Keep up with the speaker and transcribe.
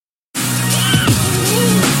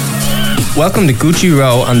Welcome to Gucci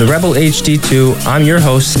Row on the Rebel HD2. I'm your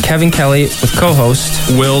host, Kevin Kelly, with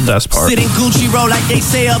co-host Will Despart. Sitting Gucci Row like they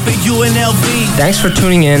say up at UNLV. Thanks for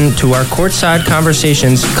tuning in to our courtside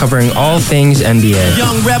conversations covering all things NBA.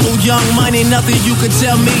 Young rebel, young money, nothing you could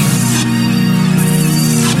tell me.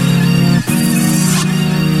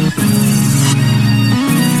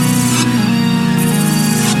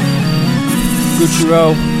 Gucci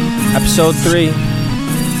Row, episode 3.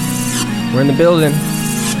 We're in the building.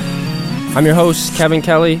 I'm your host, Kevin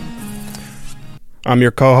Kelly. I'm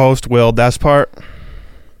your co-host, Will Despart.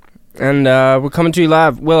 And we're coming to you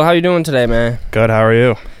live. Will, how you doing today, man? Good, how are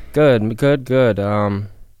you? Good.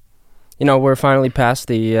 We're finally past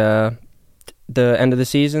the end of the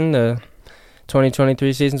season. The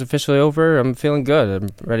 2023 season's officially over. I'm feeling good.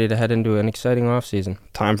 I'm ready to head into an exciting off season.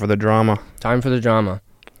 Time for the drama.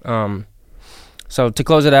 So to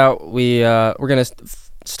close it out, we're gonna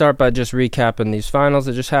start by just recapping these finals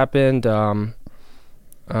that just happened, and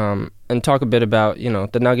talk a bit about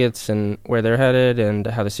the Nuggets and where they're headed and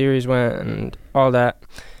how the series went and all that,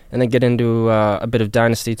 and then get into a bit of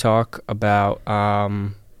dynasty talk about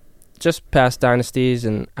just past dynasties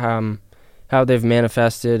and how they've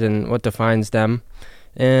manifested and what defines them,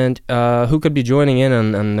 and who could be joining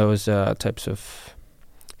in on those types of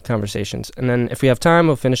conversations. And then if we have time,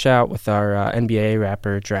 we'll finish out with our NBA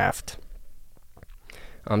rapper draft.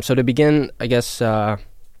 So to begin, I guess the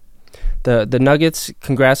Nuggets,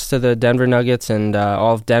 congrats to the Denver Nuggets and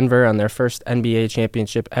all of Denver on their first NBA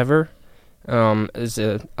championship ever. It's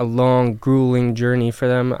a long, grueling journey for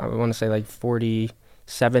them. I want to say like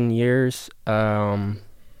 47 years. And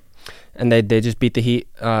they just beat the Heat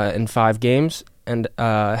in 5 games and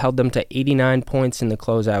held them to 89 points in the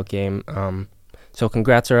closeout game. So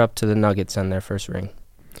congrats are up to the Nuggets on their first ring.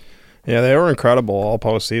 Yeah, they were incredible all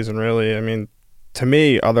postseason, really. I mean, to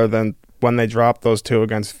me, other than when they dropped those 2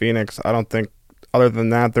 against Phoenix, I don't think, other than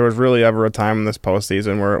that, there was really ever a time in this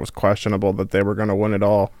postseason where it was questionable that they were going to win it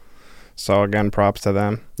all. So, again, props to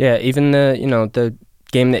them. Yeah, even the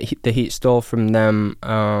game that the Heat stole from them,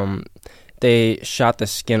 they shot the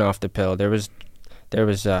skin off the pill. There was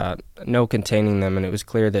no containing them, and it was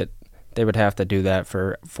clear that they would have to do that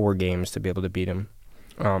for 4 games to be able to beat them.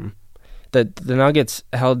 The Nuggets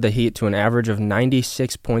held the Heat to an average of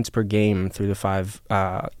 96 points per game through the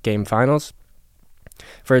 5-game finals.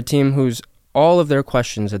 For a team whose all of their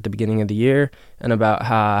questions at the beginning of the year and about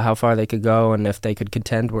how far they could go and if they could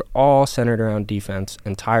contend were all centered around defense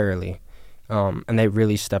entirely. And they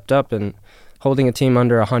really stepped up, and holding a team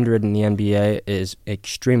under 100 in the NBA is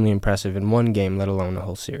extremely impressive in one game, let alone a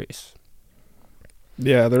whole series.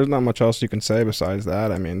 Yeah, there's not much else you can say besides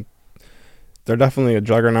that. I mean, they're definitely a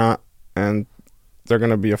juggernaut, and they're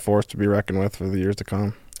going to be a force to be reckoned with for the years to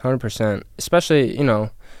come. 100%. Especially,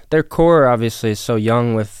 their core obviously is so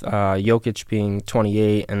young, with Jokic being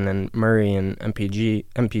 28 and then Murray and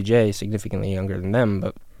MPJ significantly younger than them,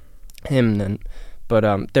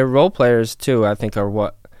 but their role players too, I think, are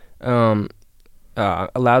what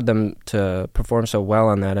allowed them to perform so well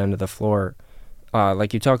on that end of the floor.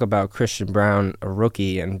 Like you talk about Christian Brown, a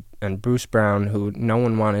rookie, and Bruce Brown, who no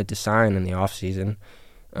one wanted to sign in the offseason.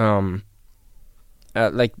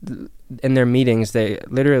 Like in their meetings, they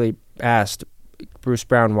literally asked Bruce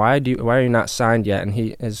Brown, why are you not signed yet? And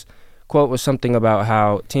his quote was something about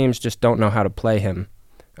how teams just don't know how to play him.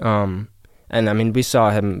 And I mean, we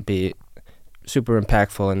saw him be super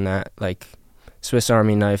impactful in that, like, Swiss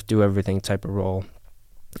Army knife, do everything type of role,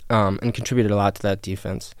 and contributed a lot to that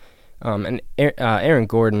defense. And Aaron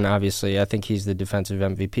Gordon, obviously, I think he's the defensive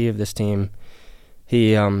MVP of this team.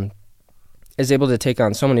 He is able to take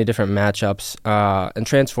on so many different matchups and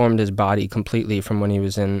transformed his body completely from when he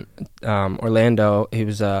was in Orlando. He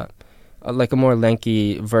was like a more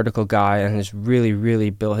lanky, vertical guy, and has really, really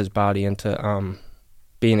built his body into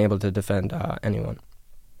being able to defend anyone.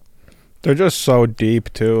 They're just so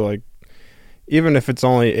deep, too. Like, even if it's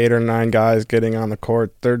only 8 or 9 guys getting on the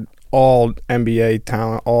court, they're all NBA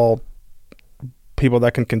talent, all people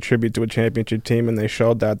that can contribute to a championship team, and they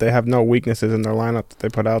showed that. They have no weaknesses in their lineup that they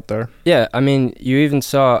put out there. Yeah, I mean, you even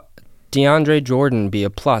saw DeAndre Jordan be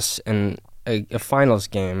a plus in a finals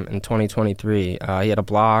game in 2023. He had a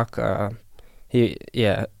block.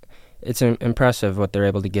 It's impressive what they're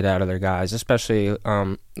able to get out of their guys, especially,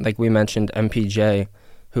 like we mentioned, MPJ,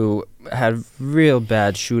 who had real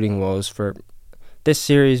bad shooting woes for this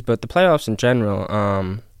series, but the playoffs in general.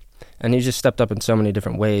 And he just stepped up in so many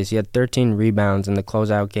different ways. He had 13 rebounds in the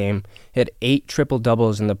closeout game. He had 8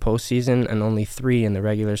 triple-doubles in the postseason and only 3 in the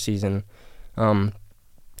regular season,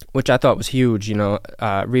 which I thought was huge.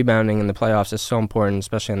 Rebounding in the playoffs is so important,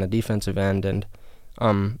 especially on the defensive end. And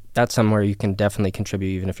that's somewhere you can definitely contribute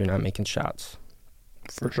even if you're not making shots.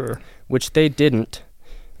 For sure. Which they didn't,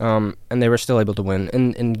 and they were still able to win.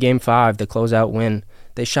 In Game 5, the closeout win,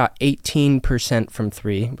 they shot 18% from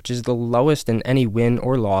 3, which is the lowest in any win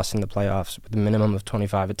or loss in the playoffs with a minimum of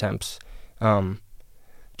 25 attempts.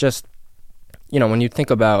 Just, when you think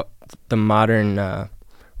about the modern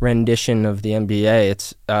rendition of the NBA,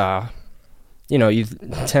 it's, you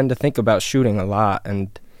tend to think about shooting a lot,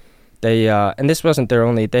 and they and this wasn't their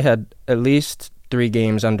only. They had at least 3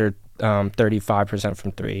 games under 35%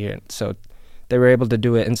 from 3, and so they were able to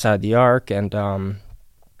do it inside the arc, and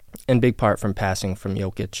in big part from passing from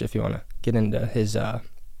Jokic. If you want to get into his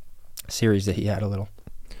series that he had a little.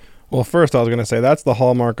 Well, first I was going to say that's the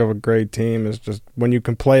hallmark of a great team is just when you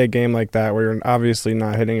can play a game like that where you're obviously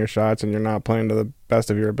not hitting your shots and you're not playing to the best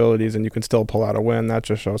of your abilities and you can still pull out a win. That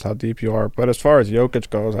just shows how deep you are. But as far as Jokic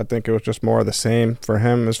goes, I think it was just more of the same for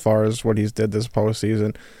him as far as what he's did this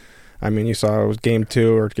postseason. I mean, you saw it was Game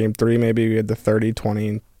 2 or Game 3 maybe. We had the 30,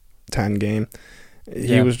 20, 10 game.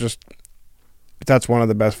 He was just – that's one of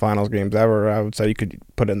the best finals games ever. I would say you could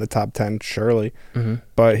put it in the top 10 surely. Mm-hmm.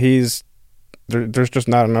 But there's just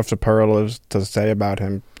not enough superlatives to say about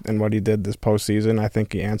him and what he did this postseason. I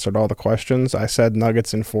think he answered all the questions. I said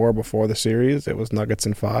Nuggets in 4 before the series. It was Nuggets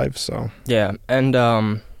in 5. So yeah,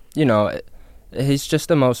 and he's just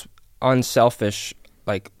the most unselfish,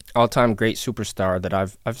 like all-time great superstar that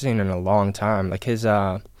I've seen in a long time. Like his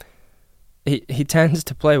he tends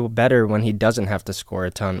to play better when he doesn't have to score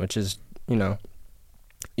a ton, which is you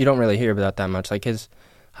don't really hear about that much. Like his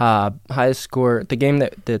highest score, the game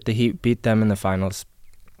that the Heat beat them in the finals,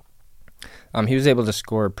 he was able to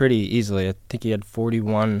score pretty easily. I think he had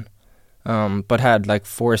 41, but had like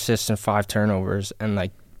 4 assists and 5 turnovers, and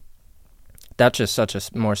like that's just such a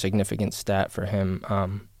more significant stat for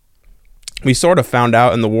him. We sort of found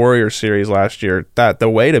out in the Warriors series last year that the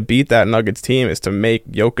way to beat that Nuggets team is to make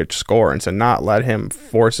Jokic score and to not let him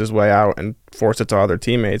force his way out and force it to other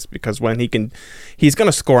teammates, because when he's going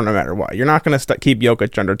to score no matter what. You're not going to keep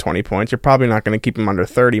Jokic under 20 points. You're probably not going to keep him under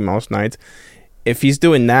 30 most nights. If he's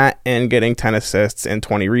doing that and getting 10 assists and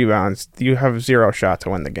 20 rebounds, you have 0 shot to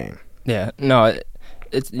win the game. Yeah, no,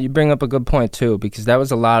 you bring up a good point too, because that was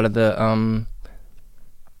a lot of the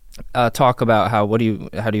talk about how do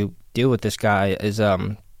you deal with this guy is, a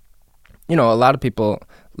lot of people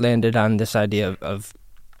landed on this idea of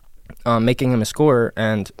making him a scorer,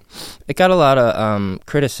 and it got a lot of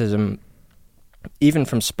criticism, even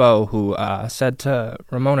from Spo, who said to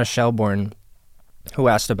Ramona Shelbourne, who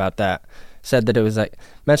asked about that, said that it was like,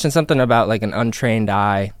 mentioned something about like an untrained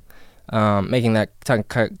eye, making that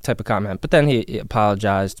type of comment, but then he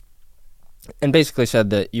apologized and basically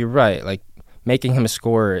said that you're right, like making him a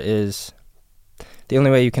scorer is the only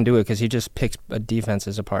way you can do it, because he just picks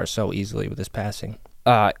defenses apart so easily with his passing.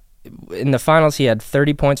 In the finals, he had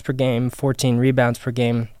 30 points per game, 14 rebounds per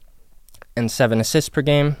game, and 7 assists per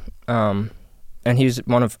game. And he was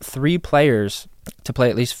one of 3 players to play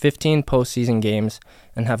at least 15 postseason games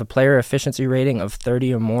and have a player efficiency rating of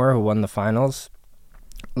 30 or more who won the finals.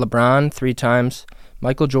 LeBron 3 times,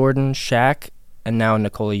 Michael Jordan, Shaq, and now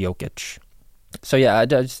Nikola Jokic. So yeah, I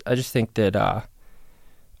just think that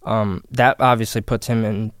that obviously puts him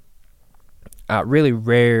in really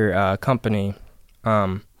rare company,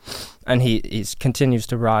 and he continues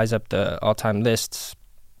to rise up the all-time lists,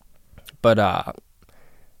 but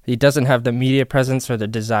he doesn't have the media presence or the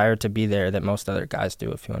desire to be there that most other guys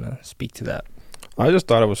do, if you want to speak to that. I just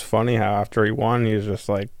thought it was funny how after he won, he was just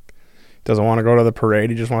like, doesn't want to go to the parade,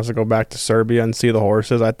 he just wants to go back to Serbia and see the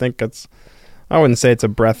horses. I think I wouldn't say it's a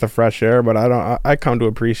breath of fresh air, but I come to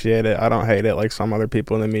appreciate it. I don't hate it like some other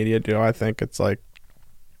people in the media do. I think it's like,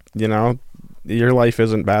 your life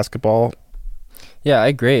isn't basketball. Yeah, I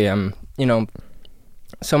agree.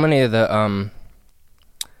 So many of the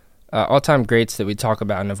all-time greats that we talk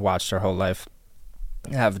about and have watched our whole life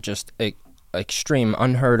have just extreme,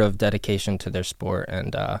 unheard of dedication to their sport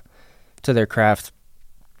and to their craft,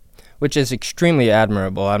 which is extremely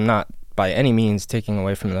admirable. I'm not by any means taking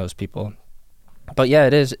away from those people. But yeah,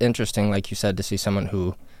 it is interesting, like you said, to see someone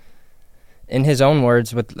who, in his own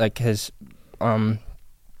words, with like his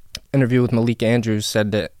interview with Malik Andrews,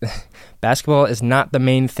 said that basketball is not the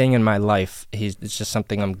main thing in my life. It's just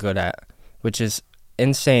something I'm good at, which is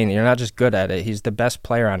insane. You're not just good at it. He's the best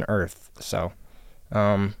player on earth. So,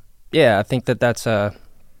 yeah, I think that's a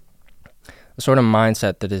sort of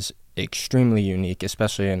mindset that is extremely unique,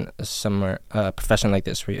 especially in a profession like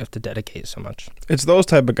this where you have to dedicate so much. It's those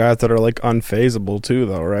type of guys that are like unfazable too,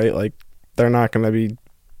 though, right? Like they're not going to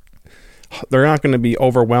be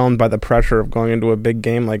overwhelmed by the pressure of going into a big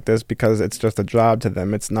game like this because it's just a job to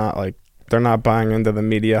them. It's not like They're not buying into the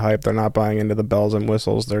media hype. They're not buying into the bells and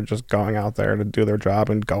whistles. They're just going out there to do their job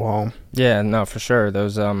and go home. Yeah, no, for sure.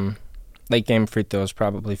 Those late game free throws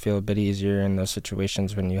probably feel a bit easier in those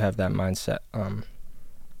situations when you have that mindset.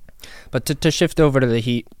 But to shift over to the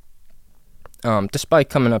Heat, despite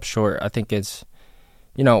coming up short, I think it's,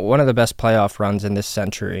 one of the best playoff runs in this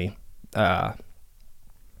century. They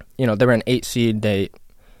were an 8 seed. They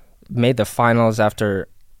made the finals after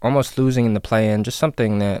almost losing in the play-in, just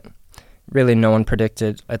something that really no one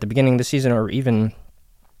predicted at the beginning of the season or even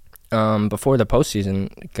before the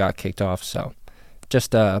postseason got kicked off. So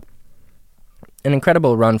just an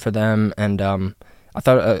incredible run for them. And I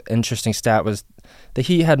thought an interesting stat was the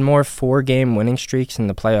Heat had more 4-game winning streaks in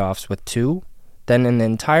the playoffs with 2 than in the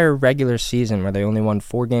entire regular season, where they only won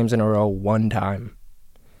 4 games in a row one time.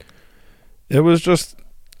 It was just,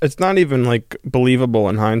 it's not even like believable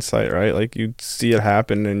in hindsight, right? Like you see it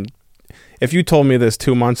happen, and if you told me this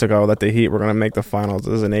 2 months ago that the Heat were going to make the finals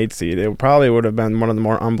as an 8 seed, it probably would have been one of the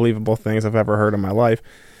more unbelievable things I've ever heard in my life,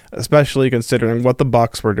 especially considering what the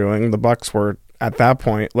Bucks were doing. The Bucks were, at that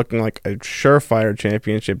point, looking like a surefire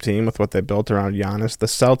championship team with what they built around Giannis. The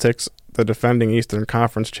Celtics, the defending Eastern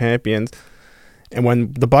Conference champions. And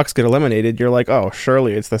when the Bucks get eliminated, you're like, oh,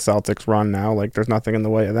 surely it's the Celtics run now. Like, there's nothing in the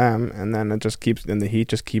way of them. And then it just keeps, and the Heat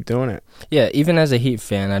just keep doing it. Yeah, even as a Heat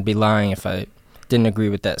fan, I'd be lying if I didn't agree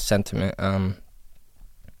with that sentiment.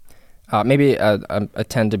 Maybe I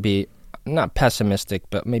tend to be not pessimistic,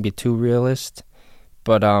 but maybe too realist.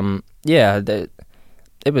 But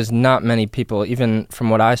it was not many people, even from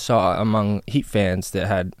what I saw among Heat fans, that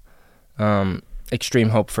had extreme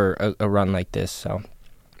hope for a run like this. So,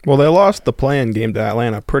 well, they lost the play-in game to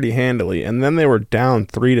Atlanta pretty handily, and then they were down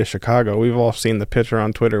 3 to Chicago. We've all seen the picture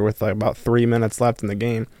on Twitter with like about 3 minutes left in the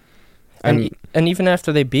game. And even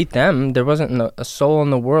after they beat them, there wasn't a soul in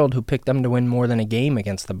the world who picked them to win more than a game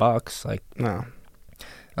against the Bucks. Like, no.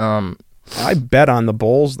 I bet on the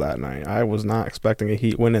Bulls that night. I was not expecting a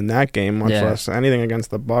Heat win in that game, much less anything against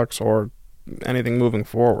the Bucks or anything moving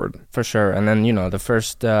forward. For sure. And then, the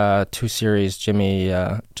first 2 series, Jimmy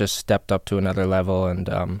just stepped up to another level, and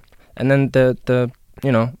then the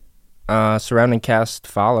surrounding cast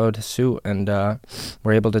followed suit and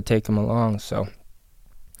were able to take him along. So,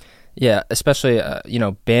 yeah, especially,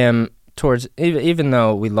 Bam, towards, even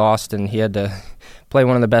though we lost and he had to play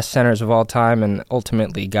one of the best centers of all time and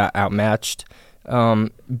ultimately got outmatched,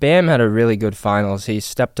 Bam had a really good finals. He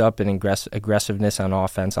stepped up in aggressiveness on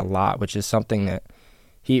offense a lot, which is something that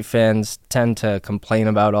Heat fans tend to complain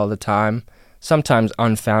about all the time. Sometimes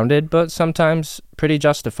unfounded, but sometimes pretty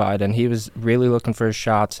justified. And he was really looking for his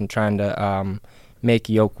shots and trying to make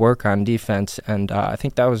Yoke work on defense. And I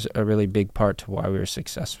think that was a really big part to why we were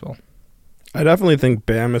successful. I definitely think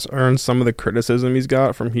Bam has earned some of the criticism he's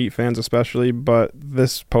got from Heat fans especially, but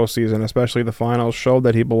this postseason, especially the finals, showed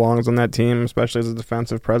that he belongs on that team, especially as a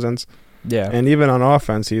defensive presence. Yeah. And even on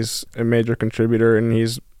offense, he's a major contributor, and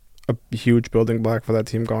he's a huge building block for that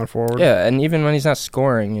team going forward. Yeah, and even when he's not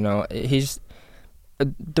scoring, he's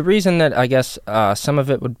the reason that I guess some of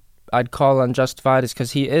it I'd call unjustified is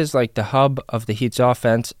because he is like the hub of the Heat's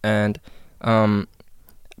offense, and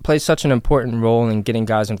plays such an important role in getting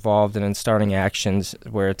guys involved and in starting actions,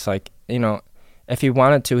 where it's like, if he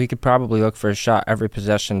wanted to, he could probably look for a shot every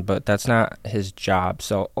possession, but that's not his job.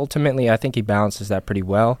 So ultimately, I think he balances that pretty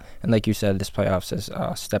well. And like you said, this playoffs has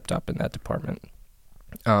stepped up in that department.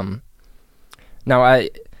 Now,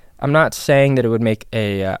 I'm not saying that it would make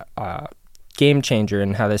a game changer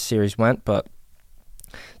in how this series went, but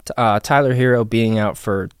Tyler Hero being out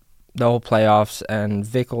for the whole playoffs and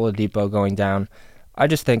Vic Oladipo going down, I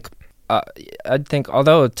just think,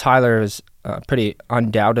 although Tyler is pretty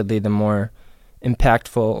undoubtedly the more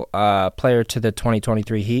impactful player to the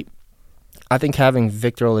 2023 Heat, I think having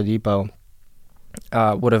Victor Oladipo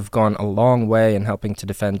would have gone a long way in helping to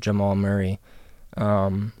defend Jamal Murray.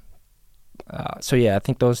 So yeah, I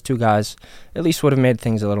think those 2 guys at least would have made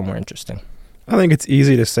things a little more interesting. I think it's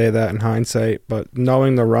easy to say that in hindsight, but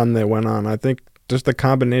knowing the run they went on, I think just the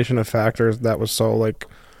combination of factors that was so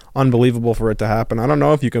unbelievable for it to happen. I don't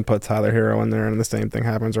know if you can put Tyler Hero in there and the same thing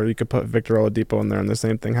happens, or you could put Victor Oladipo in there and the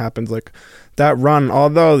same thing happens. Like that run,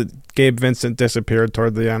 although Gabe Vincent disappeared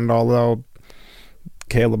toward the end, although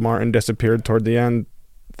Caleb Martin disappeared toward the end,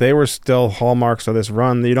 they were still hallmarks of this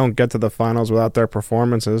run. You don't get to the finals without their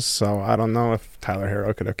performances, so I don't know if Tyler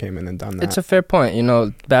Hero could have came in and done that. It's a fair point.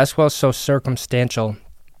 Basketball is so circumstantial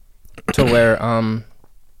to where,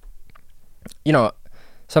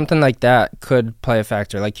 something like that could play a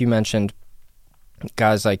factor. Like you mentioned,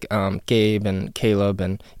 guys like Gabe and Caleb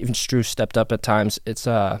and even Strus stepped up at times.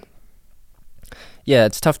 yeah,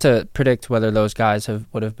 it's tough to predict whether those guys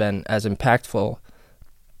would have been as impactful,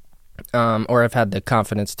 or have had the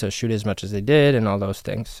confidence to shoot as much as they did and all those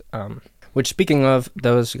things. Which, speaking of,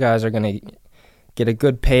 those guys are going to get a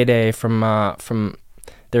good payday from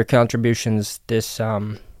their contributions this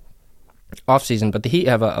offseason. But the Heat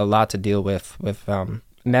have a lot to deal with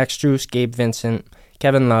Max Strus, Gabe Vincent,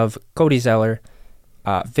 Kevin Love, Cody Zeller,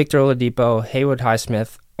 Victor Oladipo, Haywood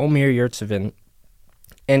Highsmith, Omer Yurtseven,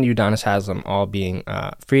 and Udonis Haslem all being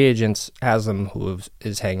free agents. Haslem, who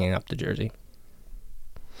is hanging up the jersey.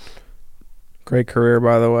 Great career,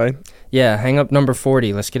 by the way. Yeah, hang up number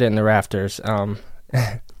 40. Let's get it in the rafters.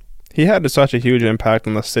 He had such a huge impact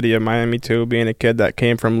on the city of Miami, too, being a kid that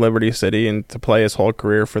came from Liberty City and to play his whole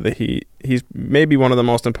career for the Heat. He's maybe one of the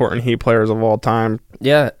most important Heat players of all time.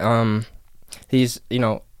 Yeah, he's,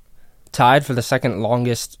 tied for the second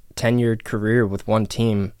longest tenured career with one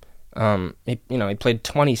team. He played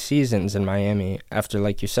 20 seasons in Miami after,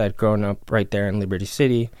 like you said, growing up right there in Liberty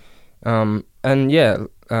City.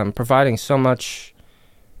 Providing so much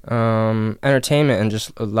entertainment and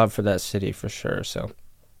just a love for that city for sure. So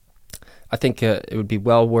I think it would be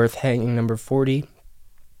well worth hanging number 40.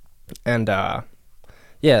 And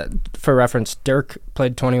for reference, Dirk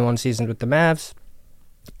played 21 seasons with the Mavs,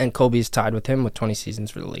 and Kobe's tied with him with 20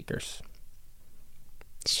 seasons for the Lakers.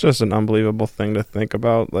 It's just an unbelievable thing to think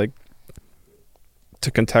about, like,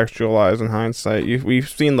 to contextualize in hindsight. We've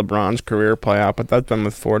seen LeBron's career play out, but that's been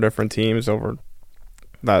with 4 different teams over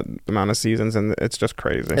that amount of seasons, and it's just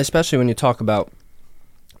crazy. Especially when you talk about,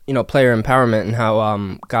 player empowerment and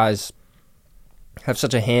how guys have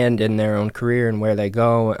such a hand in their own career and where they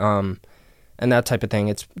go, and that type of thing.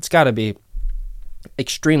 It's got to be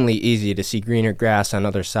extremely easy to see greener grass on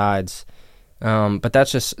other sides. But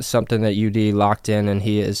that's just something that UD locked in, and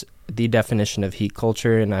he is the definition of Heat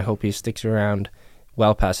culture, and I hope he sticks around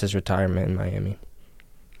well past his retirement in Miami.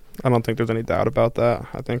 I don't think there's any doubt about that.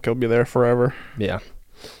 I think he'll be there forever. Yeah.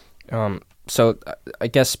 So I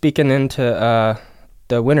guess speaking into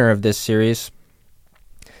the winner of this series,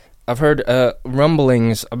 I've heard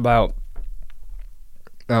rumblings about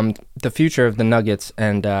the future of the Nuggets,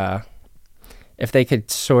 and if they could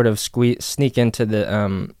sort of sneak into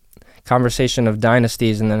the conversation of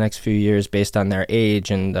dynasties in the next few years based on their age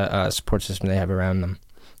and the support system they have around them.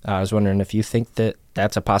 I was wondering if you think that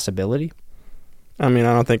that's a possibility? I mean,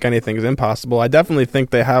 I don't think anything's impossible. I definitely think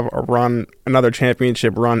they have another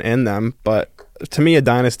championship run in them, but to me a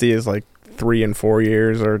dynasty is like 3 and 4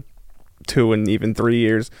 years, or 2 and even 3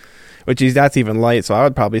 years, that's even light. So I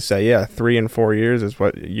would probably say, 3 and 4 years is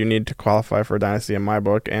what you need to qualify for a dynasty in my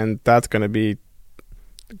book, and that's going to be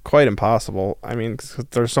quite impossible. I mean, 'cause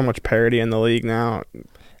there's so much parity in the league now.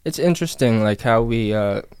 It's interesting, like how we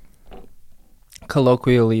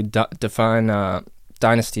colloquially define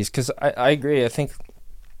dynasties, because I agree. I think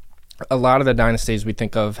a lot of the dynasties we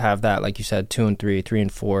think of have that, like you said, 2 and 3, 3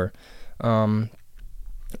 and 4,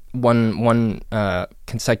 one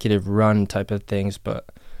consecutive run type of things. But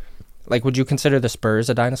like, would you consider the Spurs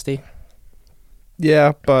a dynasty?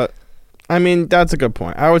 Yeah, but I mean, that's a good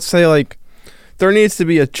point. I would say, like, there needs to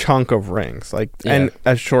be a chunk of rings, and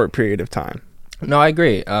a short period of time. No, I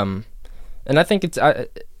agree. And I think it's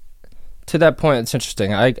to that point, it's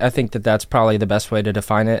interesting. I think that's probably the best way to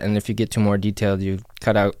define it. And if you get too more detailed, you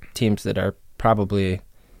cut out teams that are probably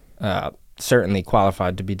certainly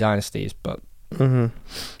qualified to be dynasties. But so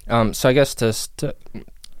I guess to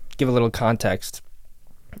give a little context,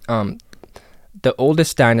 the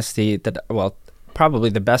oldest dynasty probably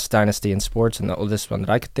the best dynasty in sports, and the oldest one that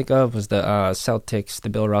I could think of was the Celtics, the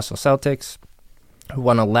Bill Russell Celtics, who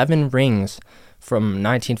won 11 rings from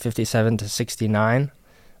 1957 to 69.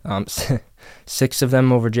 6 of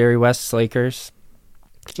them over Jerry West's Lakers.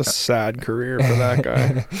 It's a sad career for that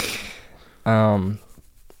guy.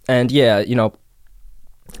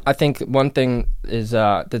 I think one thing is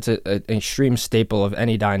that's an extreme staple of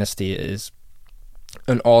any dynasty is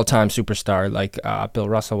an all-time superstar like Bill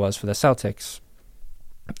Russell was for the Celtics.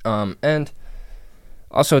 And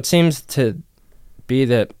also it seems to be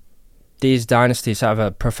that these dynasties have a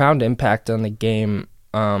profound impact on the game,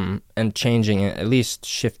 and changing it, at least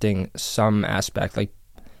shifting some aspect. Like,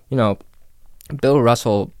 Bill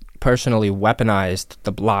Russell personally weaponized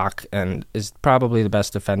the block and is probably the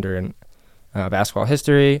best defender in basketball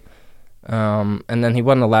history. And then he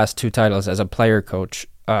won the last 2 titles as a player coach.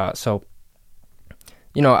 So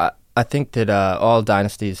I think that all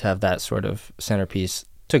dynasties have that sort of centerpiece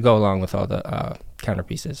to go along with all the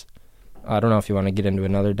counterpieces. I don't know if you want to get into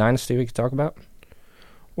another dynasty we could talk about.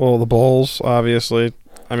 Well, the Bulls, obviously.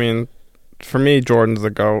 I mean, for me, Jordan's the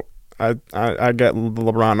GOAT. I get the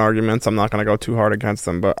LeBron arguments. I'm not going to go too hard against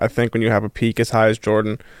them, but I think when you have a peak as high as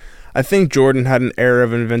Jordan, I think Jordan had an air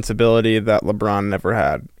of invincibility that LeBron never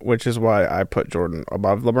had, which is why I put Jordan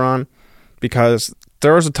above LeBron, because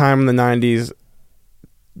there was a time in the 90s,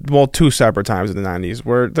 well, two separate times in the 90s,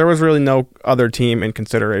 where there was really no other team in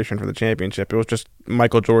consideration for the championship. It was just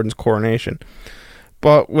Michael Jordan's coronation.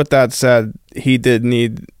 But with that said, he did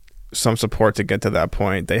need some support to get to that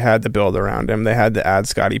point. They had to build around him. They had to add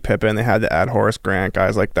Scottie Pippen. They had to add Horace Grant,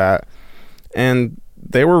 guys like that. And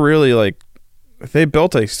they were really like, they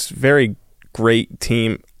built a very great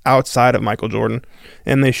team outside of Michael Jordan.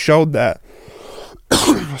 And they showed that,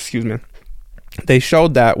 excuse me, they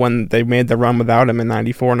showed that when they made the run without him in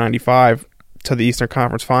 94, 95 to the Eastern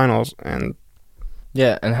Conference Finals. And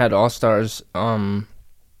yeah, and had all-stars.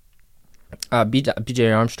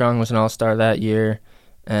 B.J. Armstrong was an all-star that year.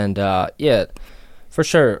 And, yeah, for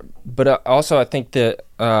sure. But also I think that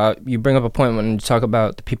you bring up a point when you talk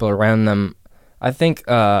about the people around them. I think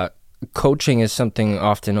coaching is something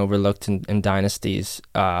often overlooked in dynasties.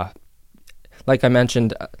 Like I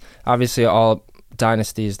mentioned, obviously all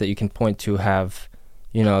dynasties that you can point to have,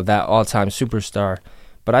 that all-time superstar.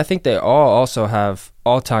 But I think they all also have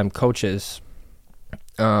all-time coaches.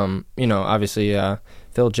 Obviously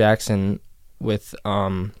Phil Jackson with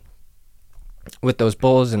those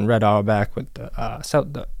Bulls and Red Auerbach with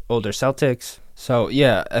the older Celtics. So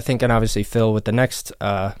yeah, I think, and obviously Phil with the next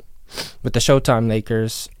with the Showtime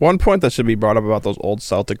Lakers. One point that should be brought up about those old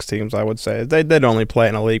Celtics teams, I would say, is they'd only play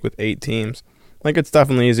in a league with 8 teams. Like, it's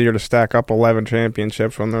definitely easier to stack up 11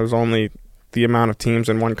 championships when there's only the amount of teams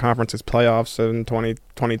in one conference's playoffs in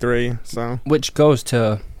 2023. So, which goes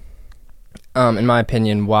to, in my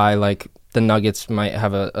opinion, why like the Nuggets might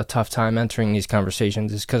have a tough time entering these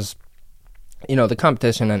conversations is because, the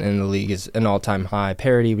competition in the league is an all-time high.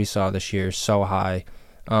 Parity we saw this year is so high.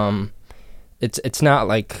 It's not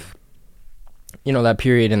like, that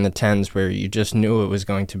period in the 10s where you just knew it was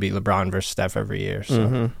going to be LeBron versus Steph every year.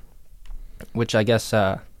 So, which I guess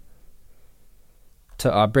to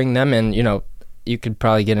bring them in, you could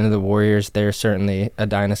probably get into the Warriors. They're certainly a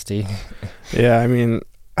dynasty. Yeah, I mean,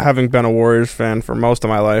 having been a Warriors fan for most of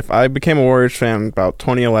my life, I became a Warriors fan about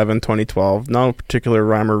 2011, 2012. No particular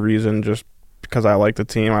rhyme or reason, just because I liked the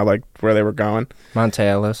team. I liked where they were going. Monte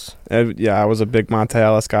Ellis. Yeah, I was a big Monte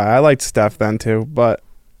Ellis guy. I liked Steph then too, but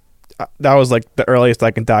that was like the earliest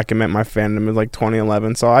I can document my fandom was like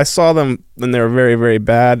 2011. So I saw them when they were very, very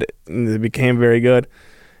bad, and they became very good.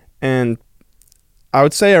 And I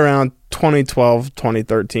would say around 2012,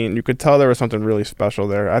 2013, you could tell there was something really special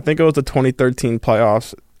there. I think it was the 2013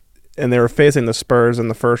 playoffs, and they were facing the Spurs in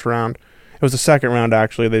the first round. It was the second round,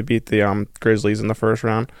 actually. They beat the Grizzlies in the first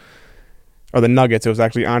round. Or the Nuggets. It was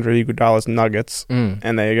actually Andre Iguodala's Nuggets.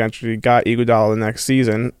 And they eventually got Iguodala the next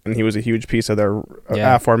season, and he was a huge piece of their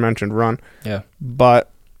aforementioned run. Yeah.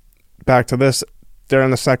 But back to this, they're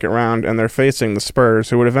in the second round, and they're facing the Spurs,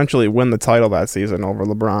 who would eventually win the title that season over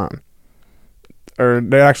LeBron. Or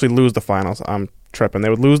they'd actually lose the finals. I'm tripping. They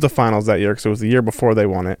would lose the finals that year because it was the year before they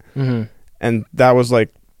won it. And that was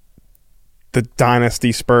like the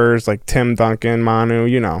dynasty Spurs, like Tim Duncan, Manu,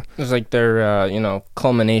 It was like their,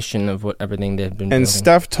 culmination of everything they've been building. And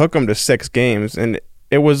Steph took them to 6 games, and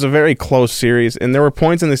it was a very close series. And there were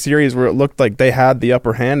points in the series where it looked like they had the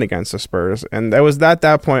upper hand against the Spurs. And that was at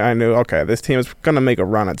that point I knew, okay, this team is going to make a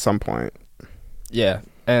run at some point. Yeah,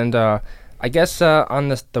 and I guess on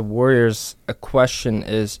the Warriors, a question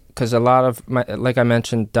is, because a lot of, like I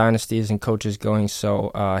mentioned, dynasties and coaches going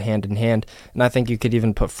so hand in hand, and I think you could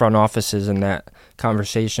even put front offices in that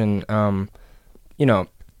conversation,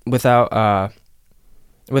 with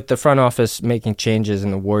the front office making changes in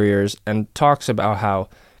the Warriors, and talks about how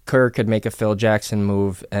Kerr could make a Phil Jackson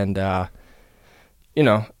move and,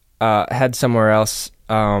 head somewhere else.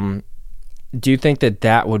 Do you think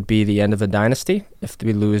that would be the end of a dynasty if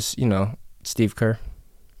we lose, Steve Kerr?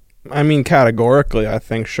 I mean, categorically, I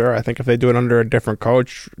think, sure. I think if they do it under a different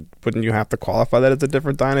coach, wouldn't you have to qualify that as a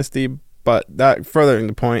different dynasty? But that, furthering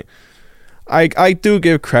the point, I do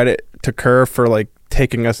give credit to Kerr for, like,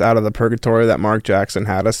 taking us out of the purgatory that Mark Jackson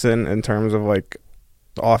had us in terms of, like,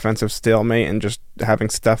 offensive stalemate and just having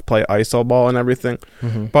Steph play iso ball and everything.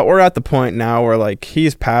 But we're at the point now where, like,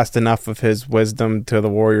 he's passed enough of his wisdom to the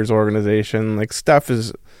Warriors organization. Like, Steph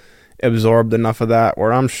has absorbed enough of that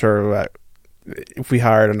where I'm sure that if we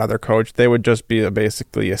hired another coach, they would just be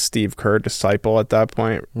basically a Steve Kerr disciple at that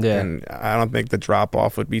point. Yeah. And I don't think the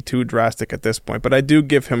drop-off would be too drastic at this point. But I do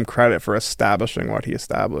give him credit for establishing what he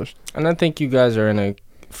established. And I think you guys are in a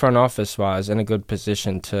front office-wise in a good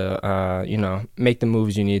position to, make the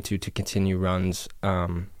moves you need to continue runs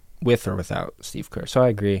with or without Steve Kerr. So I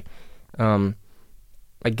agree.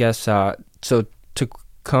 I guess so. To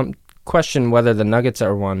question whether the Nuggets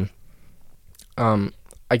are one,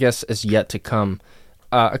 I guess is yet to come.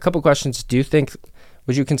 A couple questions.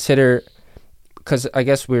 Would you consider, because I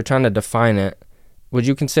guess we were trying to define it, would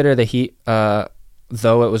you consider the Heat,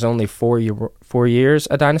 though it was only 4 years,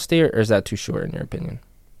 a dynasty, or is that too short in your opinion?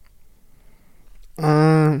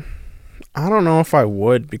 I don't know if I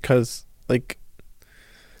would, because like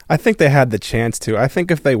I think they had the chance to. I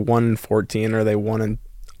think if they won in 14 or they won in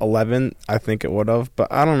 11, I think it would have.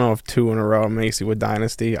 But I don't know if 2 in a row makes you a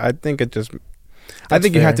dynasty. I think it just. I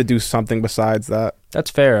think you have to do something besides that.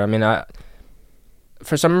 That's fair. I mean,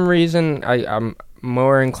 for some reason, I'm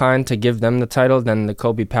more inclined to give them the title than the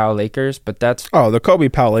Kobe Powell Lakers, but that's... Oh, the Kobe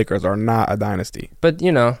Powell Lakers are not a dynasty. But,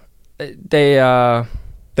 they...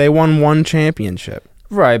 They won 1 championship.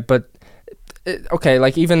 Right, but... Okay,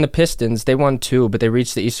 like even the Pistons, they won 2, but they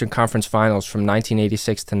reached the Eastern Conference Finals from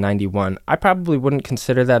 1986 to 91. I probably wouldn't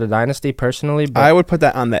consider that a dynasty personally, but... I would put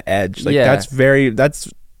that on the edge. Like, yeah.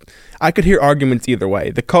 That's... I could hear arguments either way.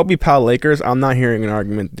 The Kobe Powell Lakers, I'm not hearing an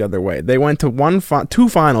argument the other way. They went to 2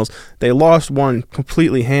 finals. They lost one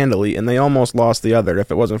completely handily, and they almost lost the other if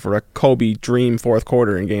it wasn't for a Kobe dream fourth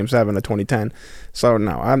quarter in Game 7 of 2010. So,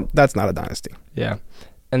 no, that's not a dynasty. Yeah.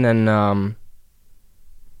 And then,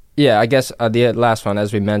 I guess the last one,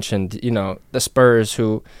 as we mentioned, the Spurs,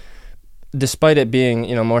 who, despite it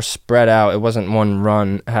being, more spread out, it wasn't one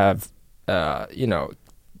run, have,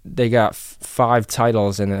 they got 5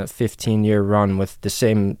 titles in a 15-year run with the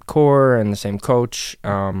same core and the same coach.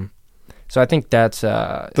 So I think that's...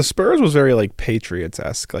 the Spurs was very, like,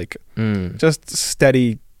 Patriots-esque, like, just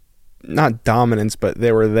steady, not dominance, but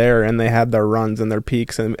they were there and they had their runs and their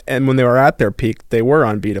peaks. And when they were at their peak, they were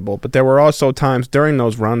unbeatable. But there were also times during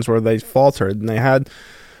those runs where they faltered, and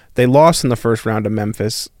they lost in the first round to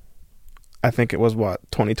Memphis. I think it was,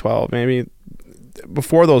 2012, maybe.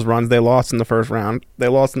 Before those runs, they lost in the first round. They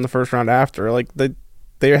lost in the first round after. Like, they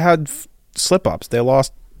had slip-ups. They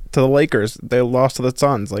lost to the Lakers. They lost to the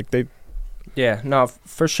Suns. Like, they... Yeah, no,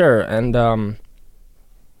 for sure. And, when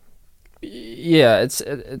it's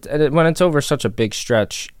over such a big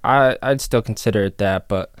stretch, I'd still consider it that.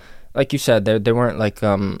 But like you said, they weren't like...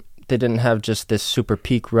 they didn't have just this super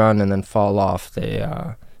peak run and then fall off. They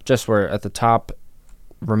just were at the top,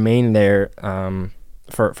 remained there...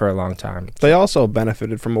 For a long time. They also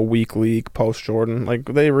benefited from a weak league post-Jordan.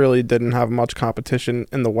 Like, they really didn't have much competition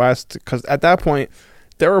in the West, because at that point,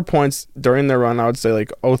 there were points during their run, I would say,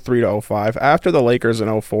 like 03 to 05. After the Lakers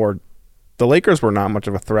in 04, the Lakers were not much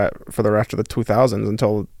of a threat for the rest of the 2000s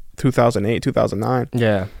until 2008, 2009.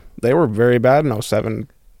 Yeah. They were very bad in 07.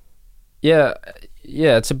 Yeah,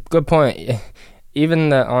 it's a good point. Even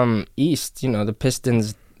the East, the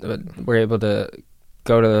Pistons were able to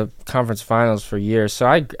go to the conference finals for years. So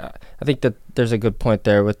I think that there's a good point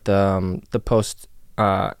there with the post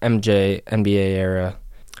MJ NBA era.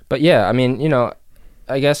 But yeah, I mean,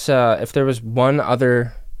 I guess if there was one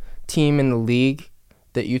other team in the league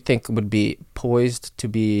that you think would be poised to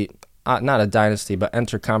be not a dynasty, but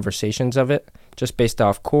enter conversations of it, just based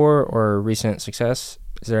off core or recent success,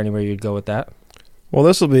 is there anywhere you'd go with that? Well,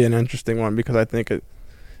 this will be an interesting one, because I think it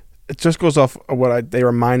just goes off of what they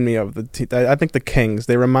remind me of. I think the Kings,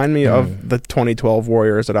 they remind me of the 2012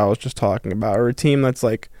 Warriors that I was just talking about, or a team that's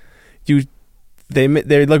like, they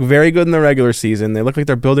look very good in the regular season. They look like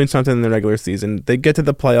they're building something in the regular season. They get to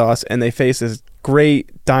the playoffs and they face this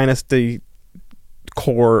great dynasty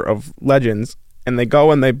core of legends, and they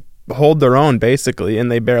go and they hold their own basically, and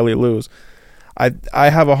they barely lose. I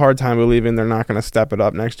have a hard time believing they're not going to step it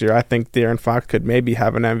up next year. I think De'Aaron Fox could maybe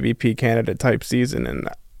have an MVP candidate type season, and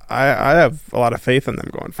I have a lot of faith in them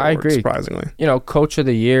going forward. I agree. Surprisingly, Coach of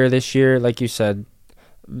the Year this year, like you said,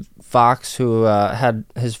 Fox, who had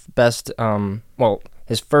his best,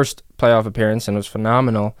 his first playoff appearance and was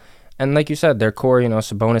phenomenal. And like you said, their core,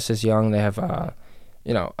 Sabonis is young. They have,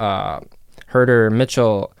 Herter,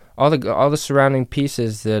 Mitchell, all the surrounding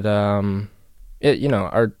pieces that,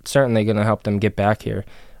 are certainly going to help them get back here.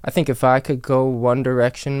 I think if I could go one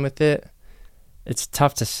direction with it, it's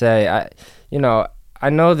tough to say. I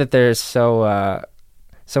know that there's so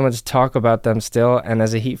much talk about them still, and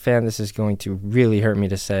as a Heat fan, this is going to really hurt me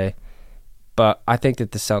to say. But I think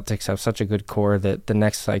that the Celtics have such a good core that the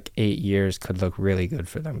next 8 years could look really good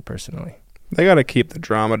for them personally. They got to keep the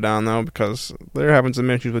drama down though, because they're having some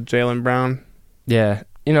issues with Jaylen Brown. Yeah,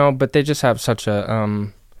 but they just have such a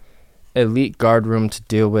elite guard room to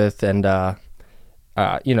deal with, and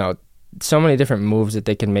so many different moves that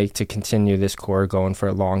they can make to continue this core going for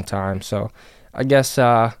a long time. So I guess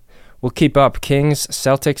we'll keep up Kings,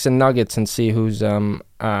 Celtics, and Nuggets and see who's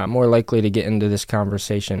more likely to get into this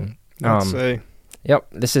conversation. Let's see. Yep,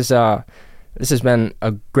 this has been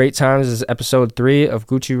a great time. This is episode 3 of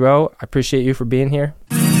Gucci Row. I appreciate you for being here.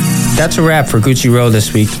 That's a wrap for Gucci Row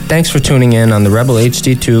this week. Thanks for tuning in on the Rebel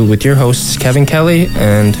HD2 with your hosts Kevin Kelly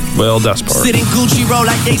and Will Despard. Sitting Gucci Row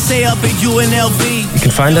like they say up at UNLV. You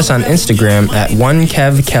can find us on Instagram at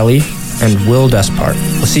 1KevKelly and Will Despard.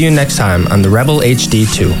 We'll see you next time on the Rebel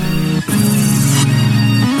HD2.